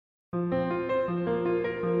I'm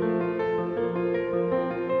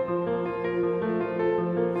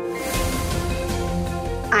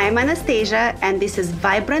Anastasia, and this is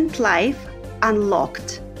Vibrant Life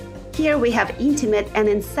Unlocked. Here we have intimate and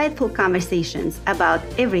insightful conversations about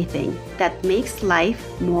everything that makes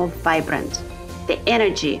life more vibrant. The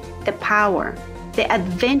energy, the power, the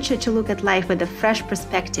adventure to look at life with a fresh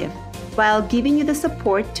perspective, while giving you the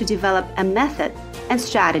support to develop a method and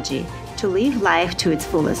strategy to live life to its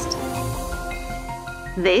fullest.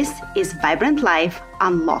 This is Vibrant Life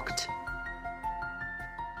Unlocked.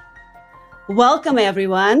 Welcome,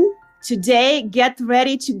 everyone. Today, get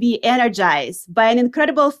ready to be energized by an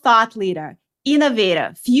incredible thought leader,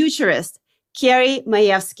 innovator, futurist, Carrie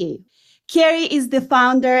Majewski. Carrie is the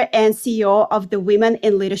founder and CEO of the Women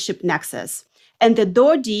in Leadership Nexus and the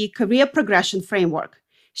DoorD Career Progression Framework.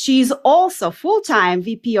 She is also full-time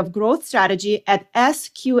VP of Growth Strategy at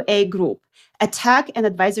SQA Group, a tech and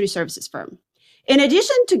advisory services firm. In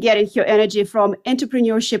addition to getting her energy from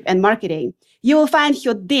entrepreneurship and marketing, you will find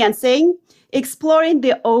her dancing, exploring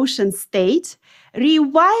the ocean state,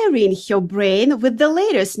 rewiring her brain with the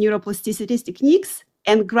latest neuroplasticity techniques,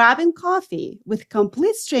 and grabbing coffee with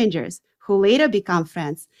complete strangers who later become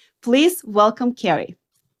friends. Please welcome Carrie.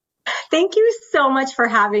 Thank you so much for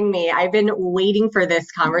having me. I've been waiting for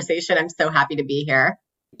this conversation. I'm so happy to be here.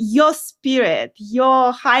 Your spirit,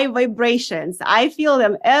 your high vibrations, I feel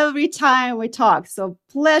them every time we talk. So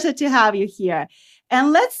pleasure to have you here.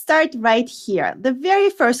 And let's start right here. The very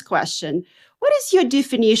first question. What is your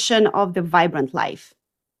definition of the vibrant life?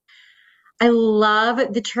 I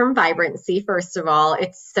love the term vibrancy, first of all.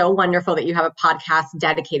 It's so wonderful that you have a podcast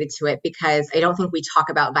dedicated to it because I don't think we talk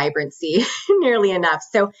about vibrancy nearly enough.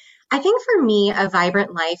 So I think for me, a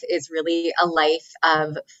vibrant life is really a life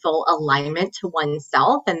of full alignment to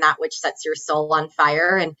oneself and that which sets your soul on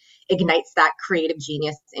fire and ignites that creative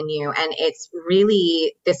genius in you. And it's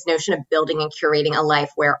really this notion of building and curating a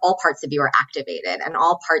life where all parts of you are activated and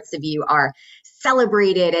all parts of you are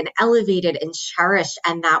celebrated and elevated and cherished,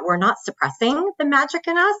 and that we're not suppressing the magic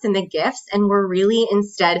in us and the gifts, and we're really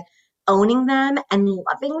instead owning them and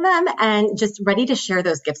loving them and just ready to share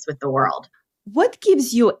those gifts with the world. What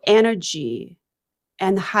gives you energy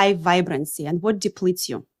and high vibrancy, and what depletes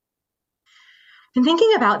you? I've been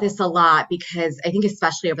thinking about this a lot because I think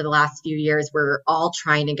especially over the last few years, we're all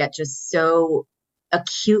trying to get just so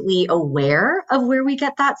acutely aware of where we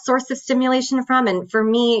get that source of stimulation from. And for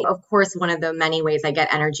me, of course, one of the many ways I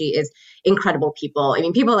get energy is incredible people. I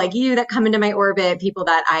mean, people like you that come into my orbit, people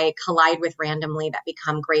that I collide with randomly that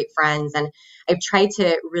become great friends. And I've tried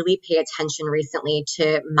to really pay attention recently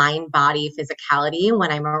to mind, body, physicality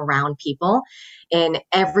when I'm around people in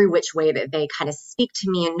every which way that they kind of speak to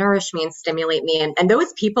me and nourish me and stimulate me. And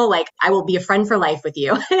those people, like, I will be a friend for life with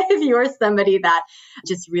you if you are somebody that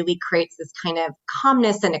just really creates this kind of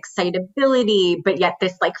calmness and excitability, but yet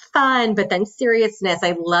this like fun, but then seriousness.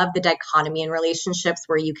 I love the dichotomy in relationships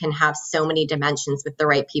where you can have so many dimensions with the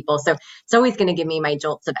right people. So it's always going to give me my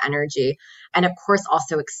jolts of energy. And of course,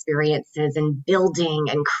 also experiences and building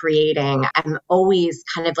and creating. I'm always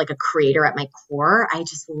kind of like a creator at my core. I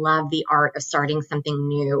just love the art of starting something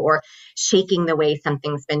new or shaking the way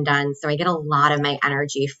something's been done. So I get a lot of my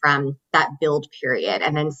energy from that build period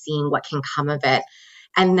and then seeing what can come of it.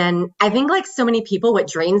 And then I think like so many people, what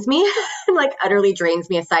drains me, like utterly drains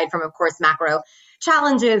me aside from, of course, macro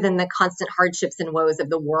challenges and the constant hardships and woes of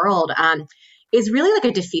the world, is really like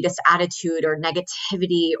a defeatist attitude or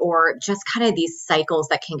negativity or just kind of these cycles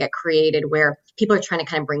that can get created where people are trying to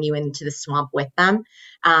kind of bring you into the swamp with them.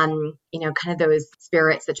 Kind of those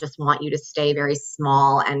spirits that just want you to stay very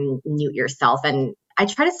small and mute yourself. And I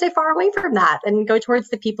try to stay far away from that and go towards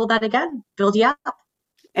the people that, again, build you up.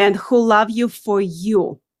 And who love you for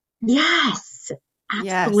you. Yes,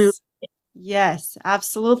 absolutely. Yes,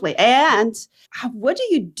 absolutely. And what do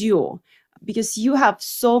you do? Because you have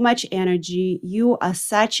so much energy. You are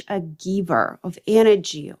such a giver of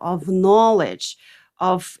energy, of knowledge,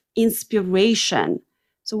 of inspiration.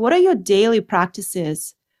 So what are your daily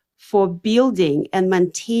practices for building and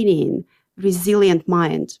maintaining resilient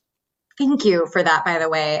mind? Thank you for that, by the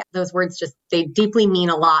way. Those words they deeply mean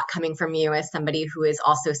a lot coming from you as somebody who is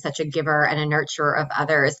also such a giver and a nurturer of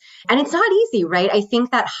others. And it's not easy, right? I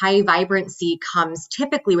think that high vibrancy comes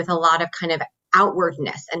typically with a lot of kind of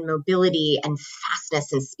outwardness and mobility and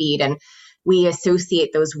fastness and speed. And we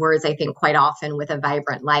associate those words, I think, quite often with a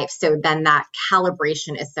vibrant life. So then that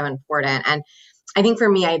calibration is so important. And I think for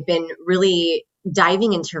me, I've been really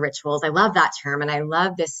diving into rituals. I love that term. And I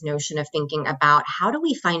love this notion of thinking about how do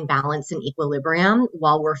we find balance and equilibrium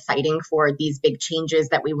while we're fighting for these big changes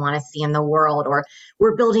that we want to see in the world, or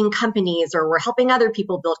we're building companies, or we're helping other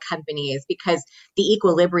people build companies, because the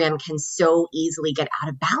equilibrium can so easily get out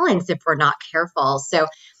of balance if we're not careful. So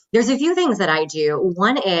there's a few things that I do.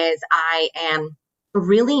 One is I am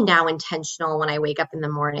really now intentional when I wake up in the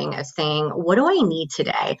morning of saying, what do I need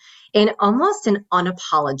today? In almost an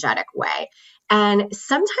unapologetic way. And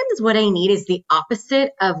sometimes what I need is the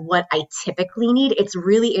opposite of what I typically need. It's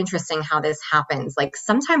really interesting how this happens. Like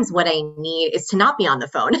sometimes what I need is to not be on the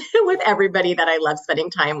phone with everybody that I love spending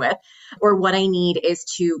time with. Or what I need is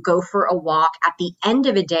to go for a walk at the end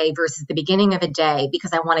of a day versus the beginning of a day,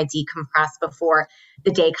 because I want to decompress before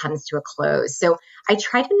the day comes to a close. So I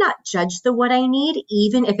try to not judge the what I need,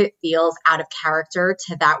 even if it feels out of character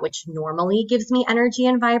to that which normally gives me energy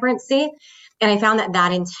and vibrancy. And I found that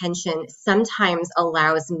that intention sometimes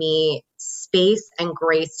allows me space and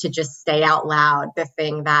grace to just say out loud the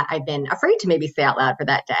thing that I've been afraid to maybe say out loud for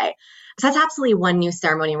that day. So that's absolutely one new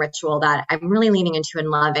ceremony ritual that I'm really leaning into and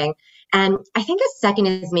loving. And I think a second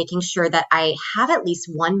is making sure that I have at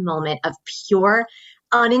least one moment of pure,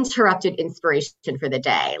 uninterrupted inspiration for the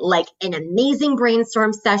day, like an amazing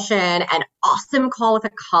brainstorm session, an awesome call with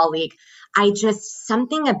a colleague.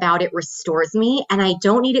 Something about it restores me, and I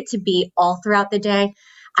don't need it to be all throughout the day.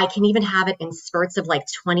 I can even have it in spurts of like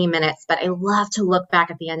 20 minutes, but I love to look back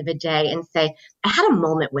at the end of a day and say, I had a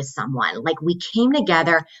moment with someone. Like we came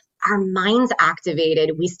together, our minds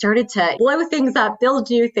activated, we started to blow things up, build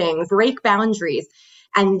new things, break boundaries.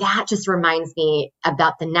 And that just reminds me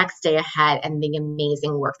about the next day ahead and the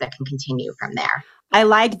amazing work that can continue from there. I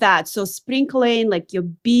like that. So sprinkling like your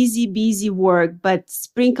busy work, but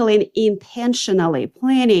sprinkling intentionally,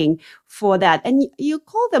 planning for that. And you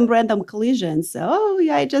call them random collisions. Oh,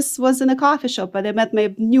 yeah, I just was in a coffee shop and I met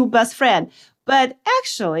my new best friend. But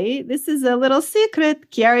actually, this is a little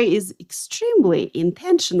secret. Carrie is extremely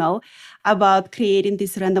intentional about creating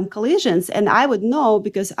these random collisions. And I would know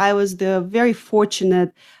because I was the very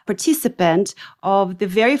fortunate participant of the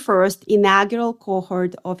very first inaugural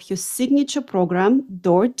cohort of your signature program,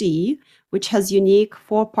 Door D, which has unique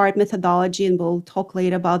 4-part methodology, and we'll talk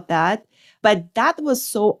later about that. But that was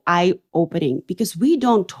so eye-opening because we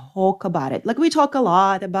don't talk about it. Like we talk a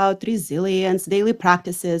lot about resilience, daily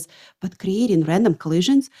practices, but creating random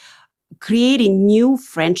collisions, creating new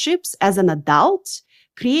friendships as an adult,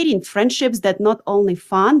 creating friendships that not only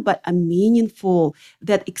fun, but are meaningful,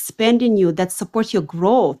 that expand in you, that support your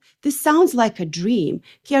growth. This sounds like a dream.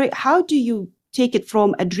 Carrie, how do you take it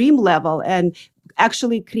from a dream level and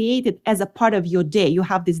actually create it as a part of your day? You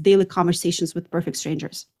have these daily conversations with perfect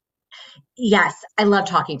strangers. Yes, I love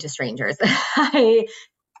talking to strangers. I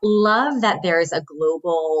love that there's a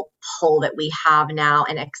global pull that we have now,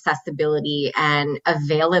 and accessibility and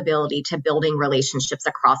availability to building relationships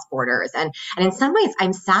across borders. And in some ways,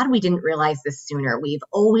 I'm sad we didn't realize this sooner. We've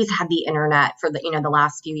always had the internet for the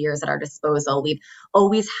last few years at our disposal. We've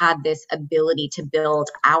always had this ability to build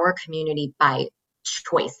our community by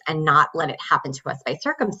choice and not let it happen to us by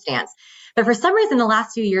circumstance. But for some reason, the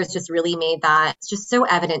last few years just really made that just so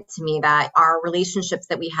evident to me that our relationships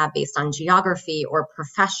that we have based on geography or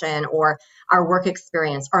profession or our work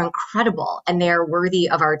experience are incredible, and they are worthy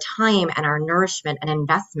of our time and our nourishment and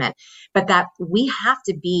investment. But that we have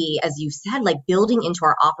to be, as you said, like building into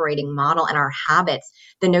our operating model and our habits,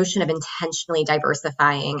 the notion of intentionally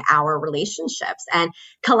diversifying our relationships and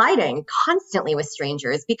colliding constantly with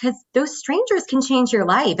strangers, because those strangers can change your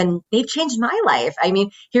life, and they've changed my life. I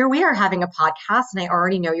mean, here we are having a podcast, and I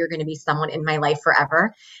already know you're going to be someone in my life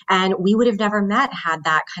forever. And we would have never met had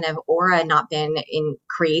that kind of aura not been in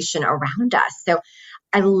creation around us. So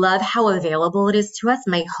I love how available it is to us.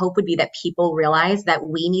 My hope would be that people realize that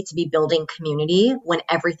we need to be building community when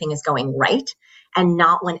everything is going right and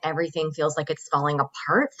not when everything feels like it's falling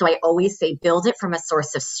apart. So I always say, build it from a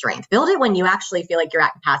source of strength. Build it when you actually feel like you're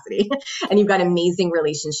at capacity and you've got amazing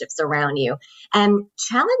relationships around you. And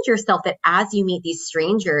challenge yourself that as you meet these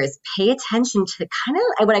strangers, pay attention to kind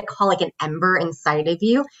of what I call like an ember inside of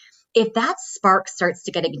you. If that spark starts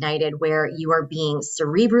to get ignited where you are being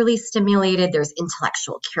cerebrally stimulated, there's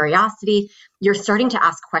intellectual curiosity, you're starting to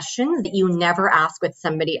ask questions that you never ask with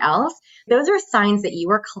somebody else, those are signs that you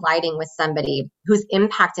are colliding with somebody whose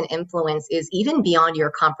impact and influence is even beyond your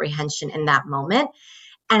comprehension in that moment.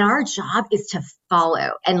 And our job is to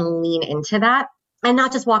follow and lean into that, and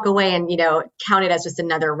not just walk away and, count it as just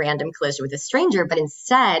another random collision with a stranger, but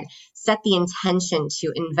instead set the intention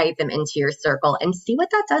to invite them into your circle and see what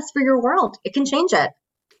that does for your world. It can change it.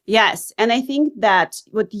 Yes. And I think that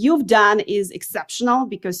what you've done is exceptional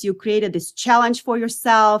because you created this challenge for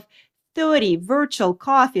yourself, 30 virtual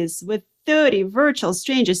coffees with 30 virtual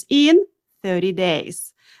strangers in 30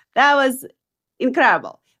 days. That was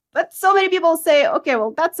incredible. But so many people say, okay,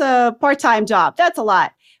 well, that's a part time job. That's a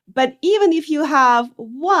lot. But even if you have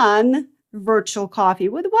one virtual coffee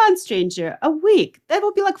with one stranger a week, that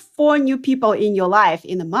will be like four new people in your life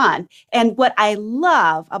in a month. And what I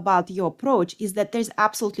love about your approach is that there's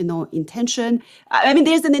absolutely no intention. I mean,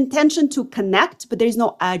 there's an intention to connect, but there's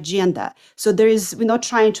no agenda. So we're not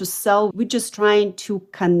trying to sell, we're just trying to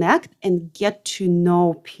connect and get to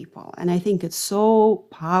know people. And I think it's so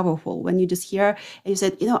powerful when you just hear and you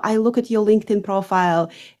said, I look at your LinkedIn profile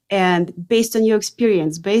and based on your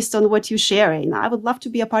experience, based on what you're sharing, I would love to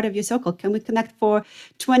be a part of your circle. Can we connect for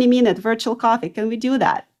 20-minute virtual coffee? Can we do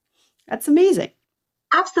that? That's amazing.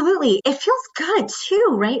 Absolutely. It feels good too,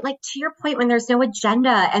 right? Like to your point, when there's no agenda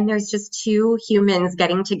and there's just two humans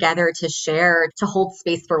getting together to share, to hold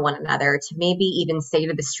space for one another, to maybe even say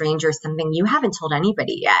to the stranger something you haven't told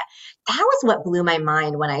anybody yet. That was what blew my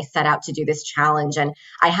mind when I set out to do this challenge. And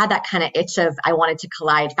I had that kind of itch of I wanted to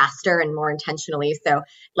collide faster and more intentionally. So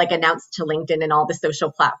like announced to LinkedIn and all the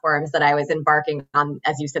social platforms that I was embarking on,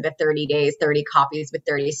 as you said, the 30 days, 30 coffees with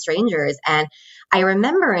 30 strangers. And I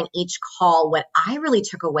remember in each call, what I really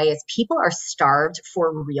took away is people are starved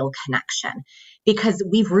for real connection because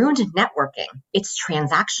we've ruined networking. It's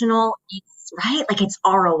transactional. It's right. Like it's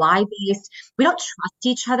ROI based. We don't trust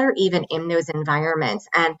each other even in those environments.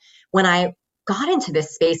 And when I got into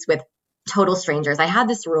this space with total strangers, I had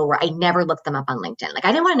this rule where I never looked them up on LinkedIn. Like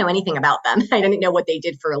I didn't want to know anything about them. I didn't know what they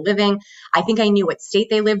did for a living. I think I knew what state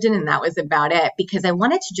they lived in, and that was about it because I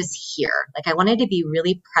wanted to just hear. Like I wanted to be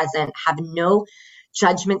really present, have no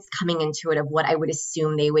judgments coming into it of what I would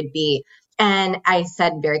assume they would be. And I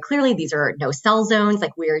said very clearly, these are no cell zones.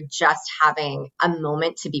 Like we're just having a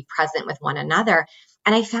moment to be present with one another.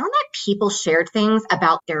 And I found that people shared things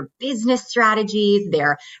about their business strategies,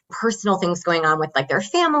 their personal things going on with like their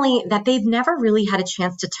family that they've never really had a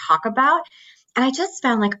chance to talk about. And I just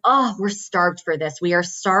found like, oh, we're starved for this. We are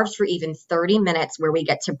starved for even 30 minutes where we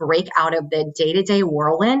get to break out of the day-to-day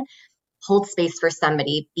whirlwind, hold space for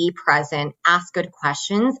somebody, be present, ask good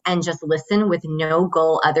questions, and just listen with no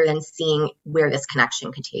goal other than seeing where this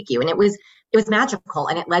connection could take you. And it was magical.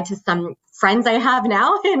 And it led to some friends I have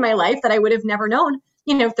now in my life that I would have never known,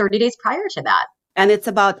 30 days prior to that. And it's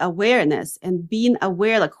about awareness and being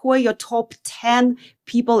aware, like who are your top 10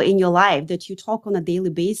 people in your life that you talk on a daily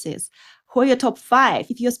basis? Who are your top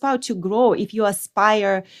 5? If you aspire to grow, if you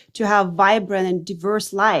aspire to have vibrant and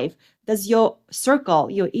diverse life, does your circle,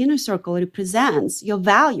 your inner circle represents your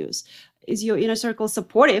values? Is your inner circle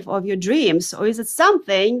supportive of your dreams? Or is it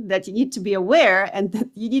something that you need to be aware and that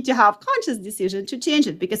you need to have conscious decision to change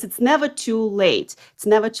it? Because it's never too late. It's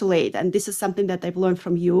never too late. And this is something that I've learned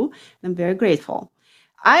from you. And I'm very grateful.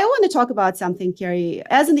 I want to talk about something, Carrie.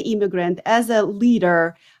 As an immigrant, as a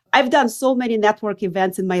leader, I've done so many network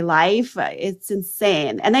events in my life. It's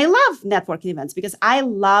insane. And I love networking events because I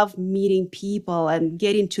love meeting people and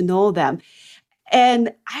getting to know them.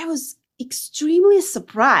 And I was extremely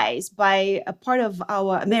surprised by a part of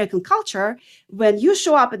our American culture when you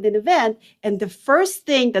show up at an event and the first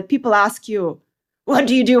thing that people ask you, what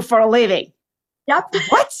do you do for a living? Yep.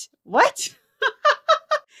 What?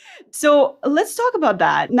 So let's talk about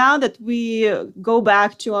that. Now that we go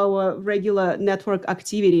back to our regular network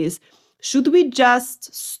activities, should we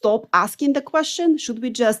just stop asking the question? Should we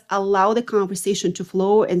just allow the conversation to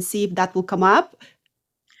flow and see if that will come up?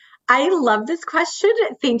 I love this question.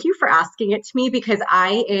 Thank you for asking it to me because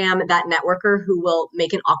I am that networker who will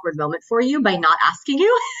make an awkward moment for you by not asking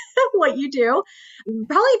you what you do.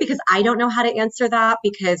 Probably because I don't know how to answer that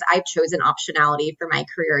because I've chosen optionality for my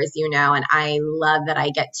career, as you know, and I love that I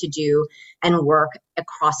get to do and work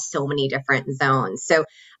across so many different zones. So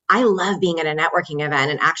I love being at a networking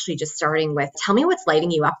event and actually just starting with, tell me what's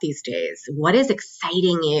lighting you up these days. What is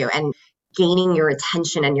exciting you? And gaining your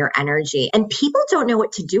attention and your energy. And people don't know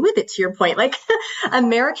what to do with it, to your point. Like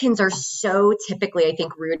Americans are so typically, I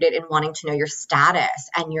think, rooted in wanting to know your status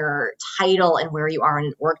and your title and where you are in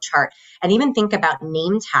an org chart. And even think about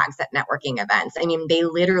name tags at networking events. I mean, they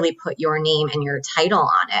literally put your name and your title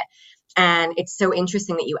on it. And it's so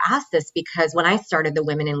interesting that you asked this because when I started the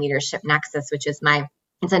Women in Leadership Nexus, which is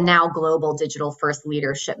it's a now global digital first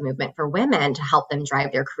leadership movement for women to help them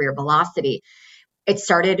drive their career velocity. It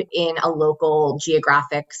started in a local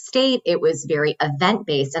geographic state. It was very event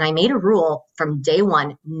based. And I made a rule from day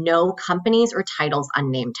one, no companies or titles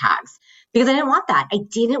on name tags, because I didn't want that. I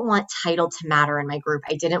didn't want title to matter in my group.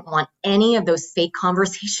 I didn't want any of those fake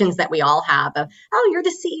conversations that we all have of, oh, you're the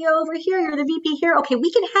CEO over here, you're the VP here. Okay,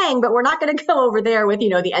 we can hang, but we're not going to go over there with,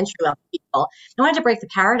 the entry level people. I wanted to break the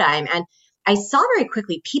paradigm. And I saw very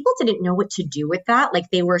quickly people didn't know what to do with that. Like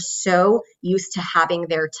they were so used to having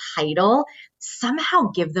their title somehow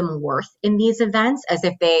give them worth in these events as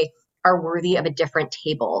if they are worthy of a different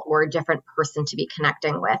table or a different person to be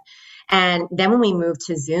connecting with. And then when we moved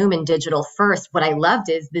to Zoom and digital first, what I loved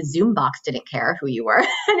is the Zoom box didn't care who you were.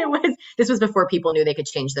 And this was before people knew they could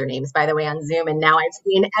change their names, by the way, on Zoom. And now I've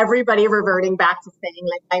seen everybody reverting back to saying,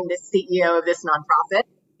 like, I'm the CEO of this nonprofit.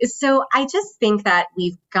 So I just think that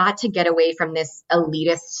we've got to get away from this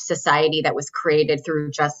elitist society that was created through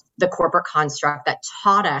just the corporate construct that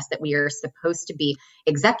taught us that we are supposed to be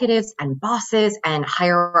executives and bosses and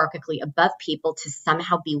hierarchically above people to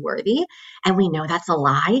somehow be worthy. And we know that's a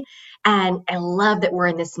lie. And I love that we're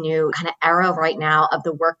in this new kind of era right now of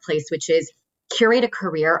the workplace, which is curate a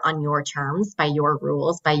career on your terms, by your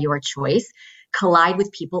rules, by your choice, collide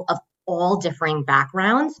with people of all differing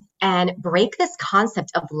backgrounds, and break this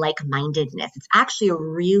concept of like-mindedness. It's actually a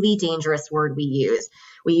really dangerous word we use.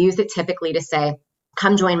 We use it typically to say,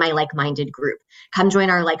 come join my like-minded group, come join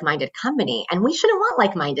our like-minded company. And we shouldn't want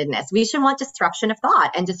like-mindedness. We should want disruption of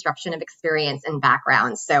thought and disruption of experience and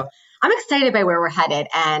backgrounds. So I'm excited by where we're headed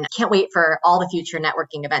and can't wait for all the future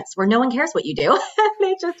networking events where no one cares what you do.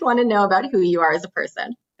 They just want to know about who you are as a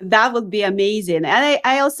person. That would be amazing. And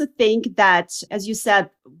I also think that, as you said,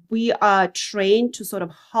 we are trained to sort of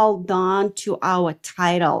hold on to our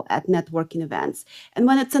title at networking events. And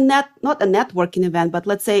when it's not a networking event, but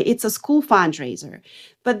let's say it's a school fundraiser,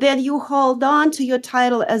 but then you hold on to your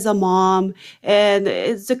title as a mom, and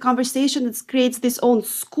it's a conversation that creates this own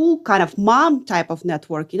school kind of mom type of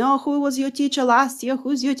network. Who was your teacher last year?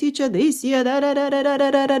 Who's your teacher this year? Da, da, da, da, da,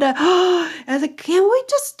 da, da, da. And I was like, can we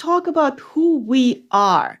just talk about who we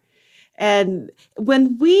are? And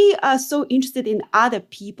when we are so interested in other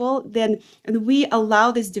people, then and we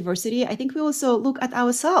allow this diversity, I think we also look at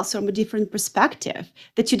ourselves from a different perspective,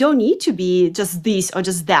 that you don't need to be just this or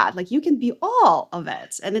just that. Like you can be all of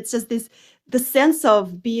it. And it's just the sense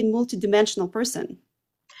of being multidimensional person.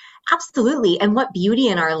 Absolutely. And what beauty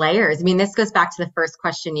in our layers. I mean, this goes back to the first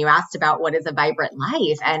question you asked about what is a vibrant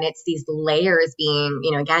life. And it's these layers being,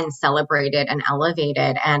 again, celebrated and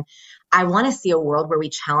elevated. And I want to see a world where we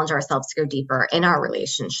challenge ourselves to go deeper in our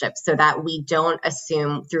relationships so that we don't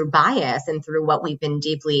assume through bias and through what we've been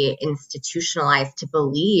deeply institutionalized to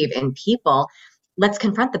believe in people. Let's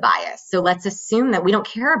confront the bias. So let's assume that we don't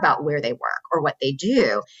care about where they work or what they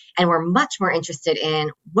do. And we're much more interested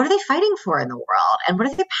in what are they fighting for in the world and what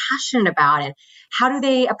are they passionate about and how do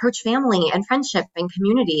they approach family and friendship and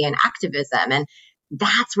community and activism. And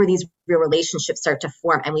that's where these real relationships start to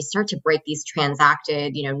form. And we start to break these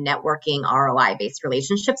transacted, networking ROI based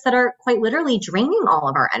relationships that are quite literally draining all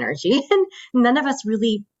of our energy. And none of us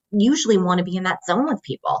really usually want to be in that zone with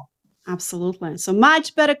people. Absolutely. So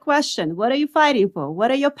much better question. What are you fighting for? What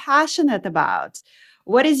are you passionate about?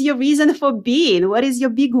 What is your reason for being? What is your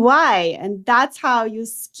big why? And that's how you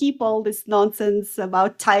skip all this nonsense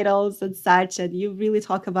about titles and such. And you really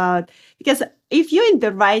talk about, because if you're in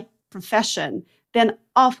the right profession, then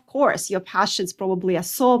of course your passions probably are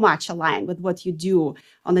so much aligned with what you do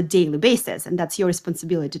on a daily basis. And that's your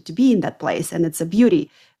responsibility to be in that place. And it's a beauty.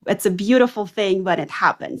 It's a beautiful thing when it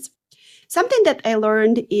happens. Something that I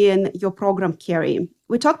learned in your program, Carrie,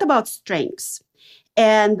 we talked about strengths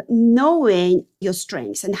and knowing your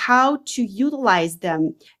strengths and how to utilize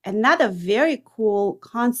them. Another very cool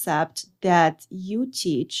concept that you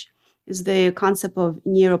teach is the concept of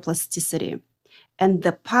neuroplasticity. And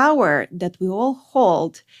the power that we all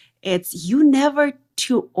hold, it's you never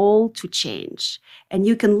too old to change. And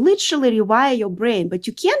you can literally rewire your brain, but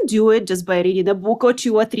you can't do it just by reading a book or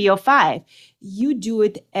two or three or five. You do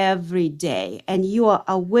it every day and you are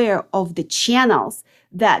aware of the channels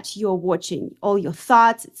that you're watching. All your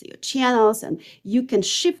thoughts, it's your channels, and you can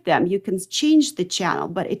shift them. You can change the channel,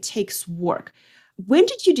 but it takes work. When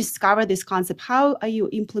did you discover this concept? How are you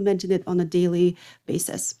implementing it on a daily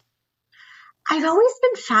basis? I've always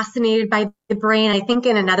been fascinated by the brain. I think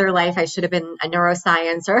in another life, I should have been a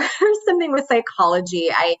neuroscience or something with psychology.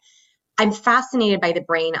 I I'm fascinated by the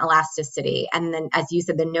brain elasticity. And then, as you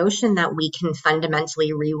said, the notion that we can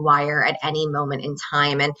fundamentally rewire at any moment in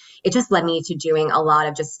time. And it just led me to doing a lot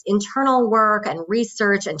of just internal work and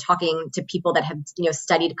research and talking to people that have,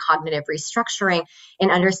 studied cognitive restructuring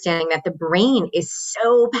and understanding that the brain is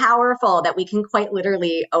so powerful that we can quite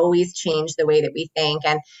literally always change the way that we think.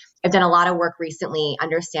 And I've done a lot of work recently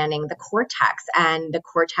understanding the cortex and the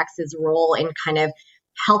cortex's role in kind of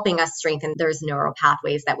helping us strengthen those neural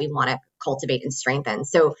pathways that we want to cultivate and strengthen.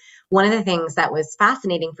 So one of the things that was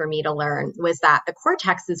fascinating for me to learn was that the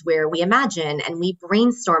cortex is where we imagine and we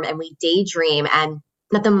brainstorm and we daydream, and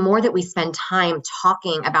that the more that we spend time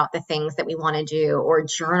talking about the things that we want to do, or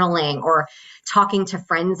journaling, or talking to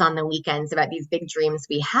friends on the weekends about these big dreams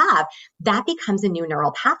we have, that becomes a new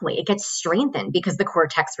neural pathway. It gets strengthened because the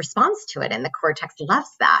cortex responds to it and the cortex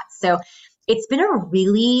loves that. So it's been a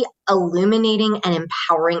really illuminating and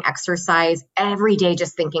empowering exercise every day,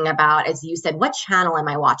 just thinking about, as you said, what channel am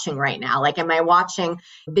I watching right now? Like, am I watching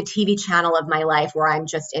the TV channel of my life where I'm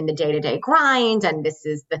just in the day-to-day grind and this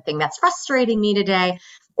is the thing that's frustrating me today?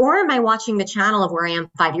 Or am I watching the channel of where I am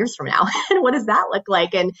 5 years from now? And what does that look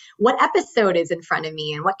like? And what episode is in front of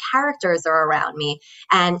me? And what characters are around me?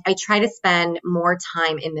 And I try to spend more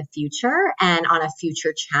time in the future and on a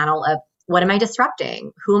future channel of, what am I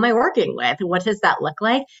disrupting? Who am I working with? What does that look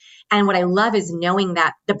like? And what I love is knowing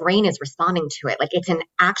that the brain is responding to it. Like, it's an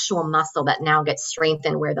actual muscle that now gets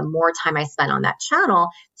strengthened, where the more time I spend on that channel,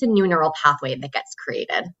 it's a new neural pathway that gets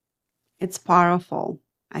created. It's powerful.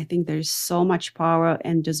 I think there's so much power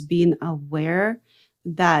in just being aware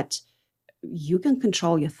that you can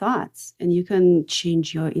control your thoughts and you can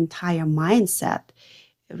change your entire mindset,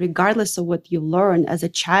 regardless of what you learn as a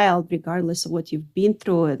child, regardless of what you've been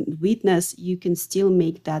through and witnessed, you can still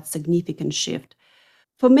make that significant shift.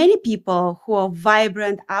 For many people who are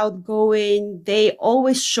vibrant, outgoing, they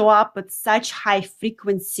always show up with such high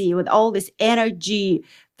frequency, with all this energy,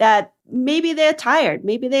 that maybe they're tired,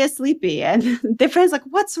 maybe they're sleepy. And their friends like,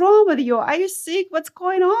 what's wrong with you? Are you sick? What's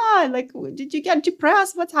going on? Like, did you get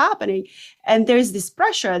depressed? What's happening? And there's this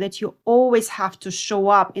pressure that you always have to show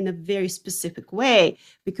up in a very specific way,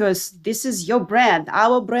 because this is your brand.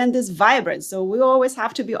 Our brand is vibrant. So we always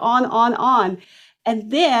have to be on, on, on.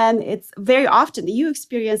 And then it's very often you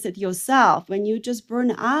experience it yourself when you just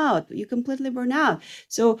burn out, you completely burn out.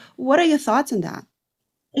 So what are your thoughts on that?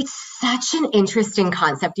 It's such an interesting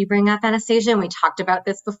concept you bring up, Anastasia. And we talked about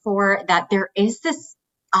this before, that there is this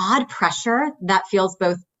odd pressure that feels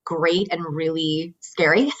both great and really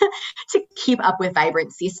scary to keep up with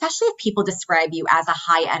vibrancy, especially if people describe you as a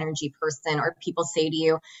high energy person, or people say to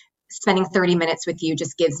you, spending 30 minutes with you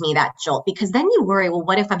just gives me that jolt, because then you worry, well,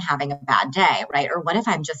 what if I'm having a bad day, right? Or what if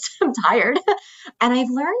I'm tired? And I've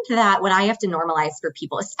learned that what I have to normalize for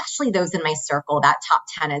people, especially those in my circle, that top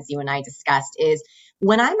 10, as you and I discussed, is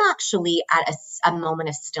when I'm actually at a moment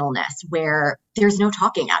of stillness where there's no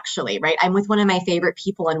talking, actually, right? I'm with one of my favorite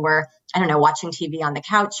people and we're, I don't know, watching TV on the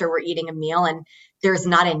couch, or we're eating a meal, and there's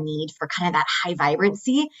not a need for kind of that high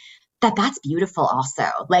vibrancy. That's beautiful also.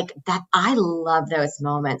 Like, that, I love those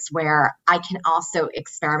moments where I can also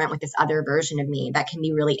experiment with this other version of me that can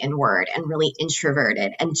be really inward and really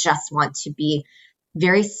introverted and just want to be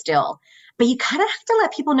very still. But you kind of have to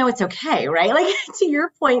let people know it's okay, right? Like, to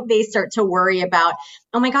your point, they start to worry about,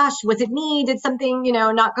 oh my gosh, was it me? Did something,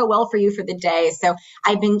 not go well for you for the day? So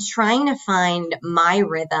I've been trying to find my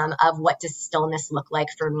rhythm of, what does stillness look like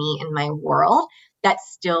for me in my world that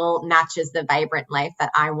still matches the vibrant life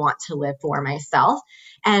that I want to live for myself.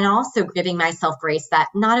 And also giving myself grace that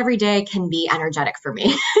not every day can be energetic for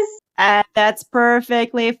me. And that's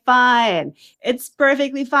perfectly fine. It's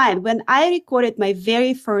perfectly fine. When I recorded my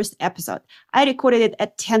very first episode, I recorded it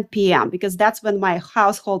at 10 p.m. because that's when my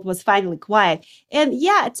household was finally quiet. And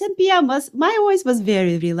yeah, 10 p.m. my voice was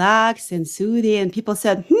very relaxed and soothing. And people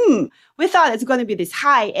said, we thought it's going to be this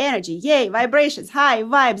high energy, yay, vibrations, high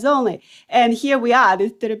vibes only. And here we are,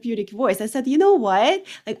 this therapeutic voice. I said, you know what?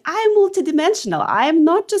 Like, I'm multidimensional. I'm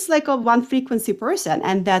not just like a one frequency person,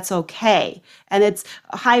 and that's okay. And it's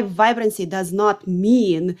high vibrancy does not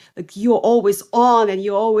mean like you're always on and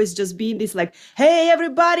you're always just being this like, hey,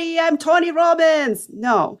 everybody, I'm Tony Robbins.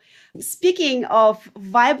 No. Speaking of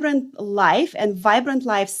vibrant life and vibrant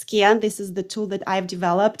life scan, this is the tool that I've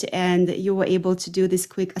developed, and you were able to do this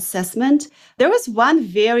quick assessment. There was one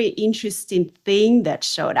very interesting thing that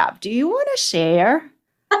showed up. Do you want to share?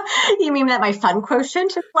 You mean that my fun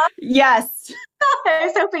quotient is low? Yes. I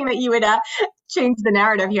was hoping that you would change the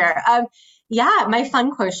narrative here. Yeah, my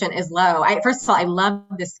fun quotient is low. First of all, I love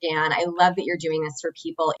the scan. I love that you're doing this for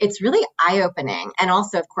people. It's really eye-opening. And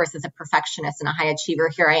also, of course, as a perfectionist and a high achiever,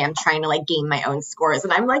 here I am trying to like gain my own scores.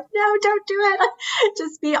 And I'm like, no, don't do it.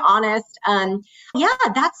 Just be honest. Yeah,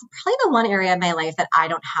 that's probably the one area of my life that I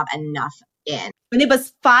don't have enough in. And it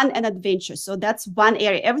was fun and adventure. So that's one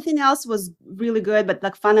area. Everything else was really good, but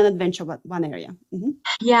like fun and adventure, one area. Mm-hmm.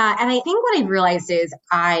 Yeah. And I think what I realized is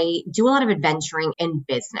I do a lot of adventuring in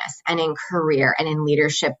business and in career and in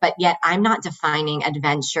leadership, but yet I'm not defining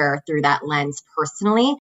adventure through that lens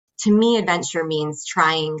personally. To me, adventure means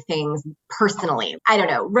trying things personally. I don't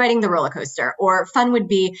know, riding the roller coaster, or fun would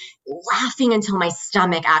be laughing until my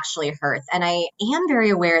stomach actually hurts. And I am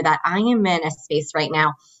very aware that I am in a space right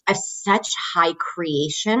now of such high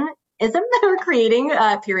creationism or creating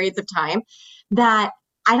periods of time that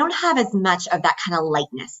I don't have as much of that kind of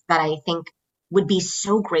lightness that I think would be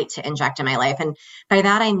so great to inject in my life. And by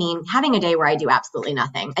that, I mean having a day where I do absolutely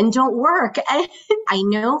nothing and don't work. And I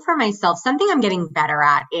know for myself, something I'm getting better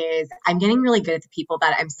at is I'm getting really good at the people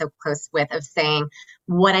that I'm so close with of saying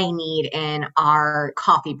what I need in our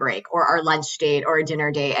coffee break or our lunch date or a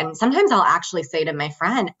dinner date. And sometimes I'll actually say to my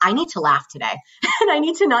friend, I need to laugh today and I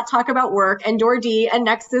need to not talk about work and Door-D and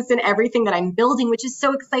Nexus and everything that I'm building, which is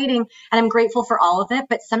so exciting. And I'm grateful for all of it.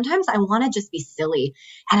 But sometimes I want to just be silly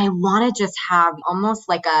and I want to just have almost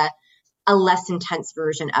like a less intense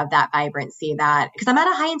version of that vibrancy because I'm at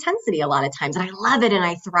a high intensity a lot of times and I love it and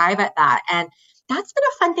I thrive at that. And that's been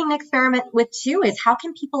a fun thing to experiment with too, is how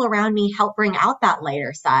can people around me help bring out that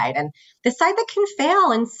lighter side and the side that can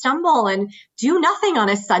fail and stumble and do nothing on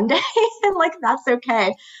a Sunday. And like, that's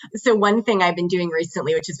okay. So one thing I've been doing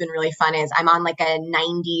recently, which has been really fun, is I'm on like a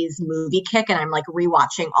 90s movie kick and I'm like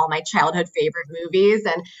rewatching all my childhood favorite movies.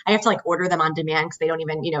 And I have to like order them on demand because they don't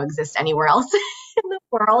even, exist anywhere else in the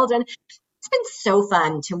world. And it's been so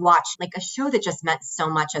fun to watch like a show that just meant so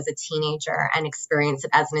much as a teenager and experience it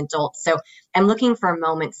as an adult. So I'm looking for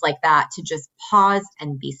moments like that to just pause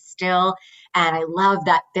and be still. And I love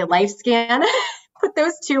that the life scan put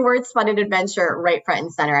those two words, fun and adventure, right front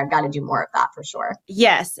and center. I've got to do more of that for sure.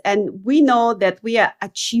 Yes. And we know that we are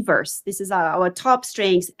achievers. This is our top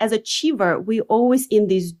strengths. As achiever, we always in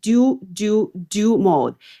this do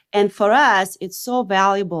mode. And for us, it's so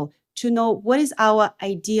valuable to know what is our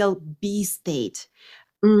ideal be state.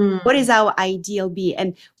 What is our ideal be?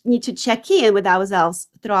 And we need to check in with ourselves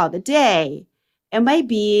throughout the day. Am I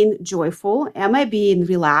being joyful? Am I being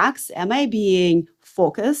relaxed? Am I being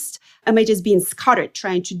focused? Am I just being scattered,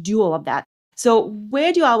 trying to do all of that? So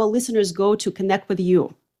where do our listeners go to connect with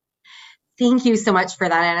you? Thank you so much for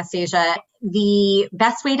that, Anastasia. The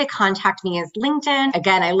best way to contact me is LinkedIn.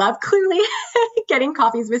 Again, I love clearly getting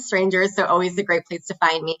coffees with strangers, so always a great place to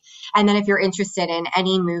find me. And then if you're interested in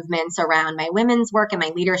any movements around my women's work and my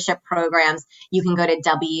leadership programs, you can go to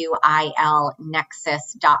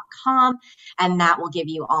wilnexus.com, and that will give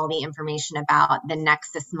you all the information about the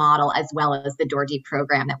Nexus model as well as the Door-D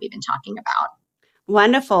program that we've been talking about.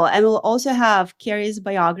 Wonderful. And we'll also have Carrie's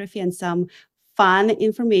biography and some fun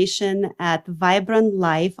information at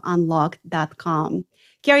vibrantlifeunlocked.com.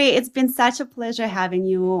 Carrie, it's been such a pleasure having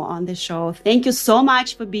you on the show. Thank you so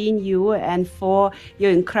much for being you and for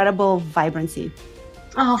your incredible vibrancy.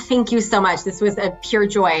 Oh, thank you so much. This was a pure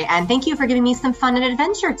joy. And thank you for giving me some fun and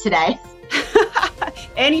adventure today.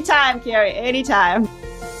 Anytime, Carrie, anytime.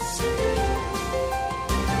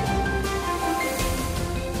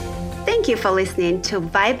 Thank you for listening to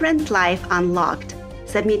Vibrant Life Unlocked.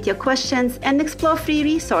 Submit your questions and explore free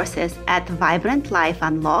resources at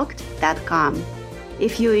vibrantlifeunlocked.com.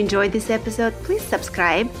 If you enjoyed this episode, please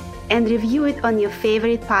subscribe and review it on your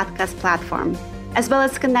favorite podcast platform, as well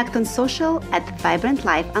as connect on social at Vibrant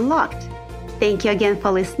Life Unlocked. Thank you again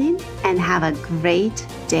for listening and have a great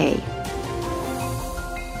day.